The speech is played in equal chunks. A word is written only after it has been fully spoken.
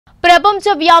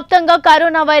ప్రపంచ వ్యాప్తంగా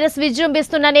corona virus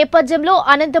విజృంభిస్తున్న నేపథ్యంలో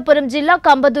అనంతపురం జిల్లా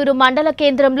కంబదూరు మండల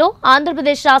కేంద్రంలో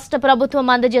ఆంధ్రప్రదేశ్ రాష్ట్ర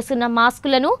ప్రభుత్వం అందజేస్తున్న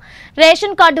మాస్కులను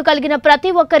రేషన్ కార్డు కలిగిన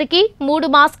ప్రతి ఒక్కరికి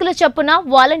 3 మాస్కుల చొప్పున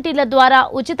వాలంటీర్ల ద్వారా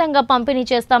ఉచితంగా పంపిణీ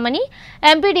చేస్తామని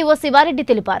ఎంపీడీఓ శివారెడ్డి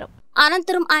తెలిపారు.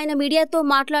 అనంతరం ఆయన మీడియాతో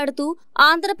మాట్లాడుతూ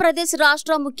ఆంధ్రప్రదేశ్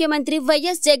రాష్ట్ర ముఖ్యమంత్రి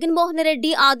వైఎస్ జగన్మోహన్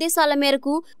రెడ్డి ఆదేశాల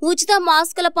మేరకు ఉచిత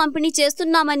మాస్కుల పంపిణీ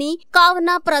చేస్తున్నామని,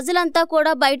 కావున ప్రజలంతా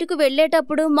కూడా బయటకు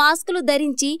వెళ్లేటప్పుడు మాస్కులు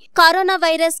ధరించి కరోనా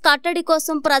వైరస్ కట్టడి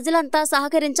కోసం ప్రజలంతా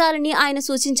సహకరించాలని ఆయన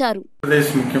సూచించారు.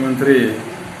 ఆంధ్రప్రదేశ్ ముఖ్యమంత్రి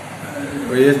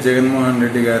వైఎస్ జగన్మోహన్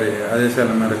రెడ్డి గారి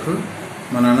ఆదేశాల మేరకు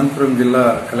మన అనంతపురం జిల్లా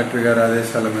కలెక్టర్ గారి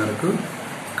ఆదేశాల మేరకు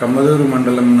కంబదూరు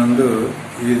మండలం నందు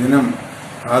ఈ దినం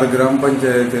 6 గ్రామ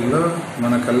పంచాయతీల్లో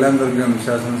మన కళ్యాణదుర్గం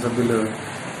శాసనసభ్యులు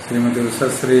శ్రీమతి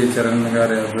ఉషశ్రీ చరణ్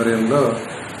గారి ఆధ్వర్యంలో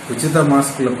ఉచిత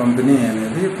మాస్కుల పంపిణీ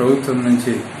అనేది ప్రభుత్వం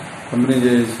నుంచి పంపిణీ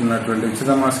చేస్తున్నటువంటి ఉచిత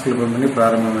మాస్కుల పంపిణీ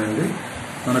ప్రారంభమైంది.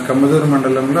 మన కంబదూరు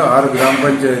మండలంలో 6 గ్రామ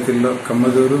పంచాయతీల్లో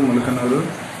కంబదూరు, ములకనూరు,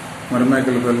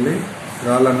 మరిమేకలపల్లి,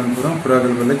 రాళ్ళనంతపురం,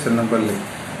 పురాకలపల్లి, చిన్నపల్లి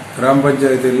గ్రామ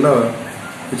పంచాయతీల్లో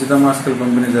ఉచిత మాస్కుల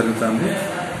పంపిణీ జరుగుతుంది.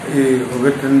 ఈ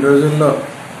 1-2 రోజుల్లో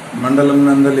మండలం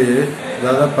నందలి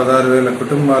దాదాపు 16,000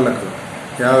 కుటుంబాలకు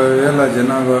 50,000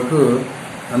 జనాభాకు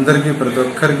అందరికీ ప్రతి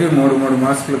ఒక్కరికి 3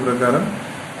 మాస్కుల ప్రకారం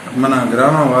మన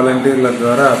గ్రామ వాలంటీర్ల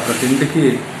ద్వారా ప్రతి ఇంటికి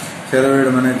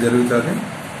చేరవేయడం అనేది జరుగుతుంది.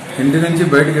 ఇంటి నుంచి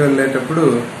బయటికి వెళ్ళేటప్పుడు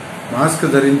మాస్క్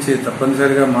ధరించి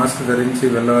తప్పనిసరిగా మాస్క్ ధరించి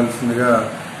వెళ్ళవలసిందిగా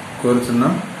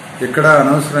కోరుతున్నాం. ఇక్కడ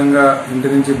అనవసరంగా ఇంటి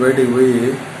నుంచి బయటికి పోయి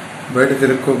బయట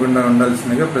తిరుక్కోకుండా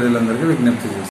ఉండాల్సిందిగా ప్రజలందరికీ విజ్ఞప్తి చేస్తాం.